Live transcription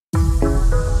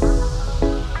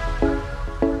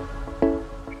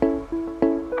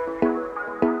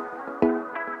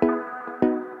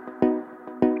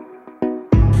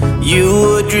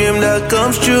that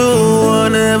comes true. I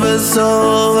never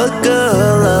saw a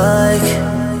girl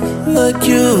like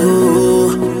you.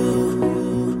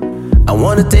 I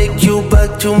wanna take you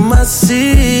back to my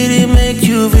city, make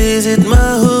you visit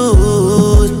my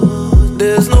hood.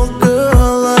 There's no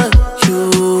girl like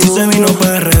you. Y se vino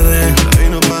PRD,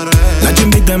 la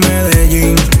chimbita de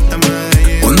Medellín.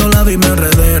 Cuando la vi me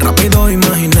enredé, rápido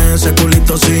imaginé ese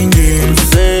culito sin jeans.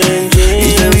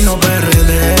 Y se vino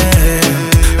PRD,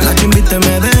 la chimbita de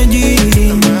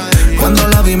Medellín. Cuando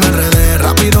la vi me enredé,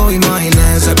 rápido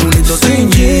imaginé ese culito sin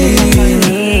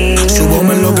jeans. Su voz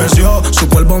me enloqueció, su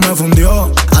cuerpo me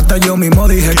fundió. Hasta yo mismo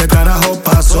dije qué carajo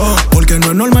pasó. Porque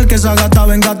no es normal que esa gata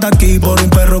venga hasta aquí por un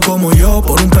perro como yo,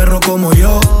 por un perro como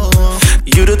yo.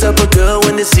 You the type of girl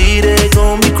when they see they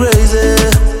gon' be crazy.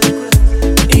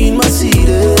 In my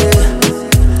city,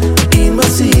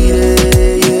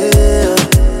 yeah.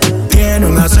 Tiene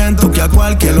un acento que a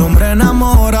cualquier hombre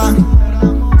enamora.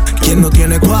 Quien no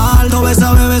tiene cuarto ve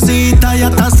esa bebecita y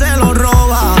hasta se lo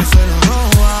roba.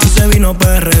 Y se vino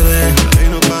PRD,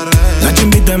 la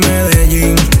chimbita de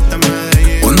Medellín.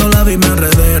 Cuando la vi me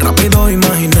enredé, rápido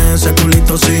imaginé ese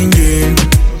culito sin jean.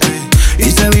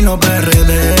 Y se vino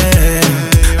PRD,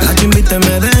 la chimbita de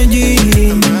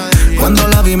Medellín. Cuando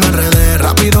la vi me enredé,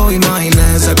 rápido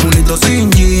imaginé ese culito sin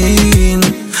jean.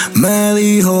 Me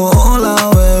dijo, hola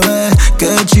bebé, qué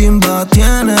chimba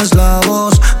tienes la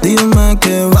voz. Dime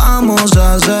qué vamos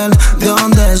a hacer, ¿de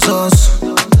dónde sos?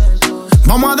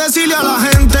 Vamos a decirle a la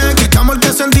gente que este amor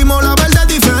que sentimos la verdad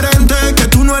es diferente. Que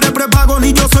tú no eres prepago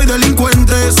ni yo soy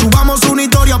delincuente. Subamos una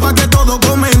historia pa' que todos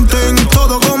comenten,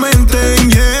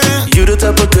 yeah. You the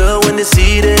type of girl when they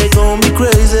see they gon' be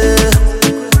crazy.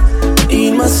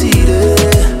 In my city,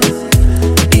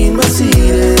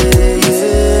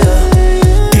 yeah.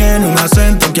 Tiene un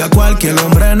acento que a cualquier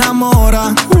hombre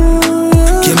enamora.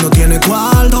 Quien no tiene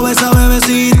cuarto ve esa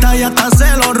bebecita y hasta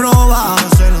se lo roba.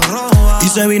 Y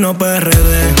se vino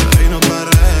PRD,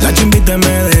 la chimbita de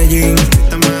Medellín.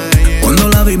 Cuando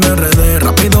la vi me enredé,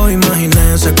 rápido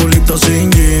imaginé ese culito sin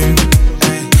jean.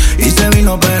 Y se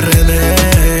vino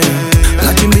PRD,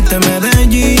 la chimbita de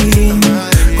Medellín.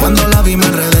 Cuando la vi me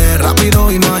enredé,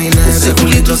 rápido imaginé ese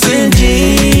culito sin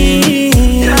jean.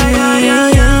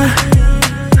 Yeah.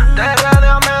 Terra de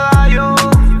Medallo,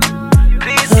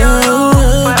 Cristiano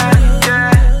Lopez,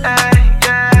 yeah.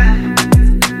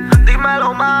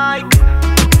 Dímelo, Mike.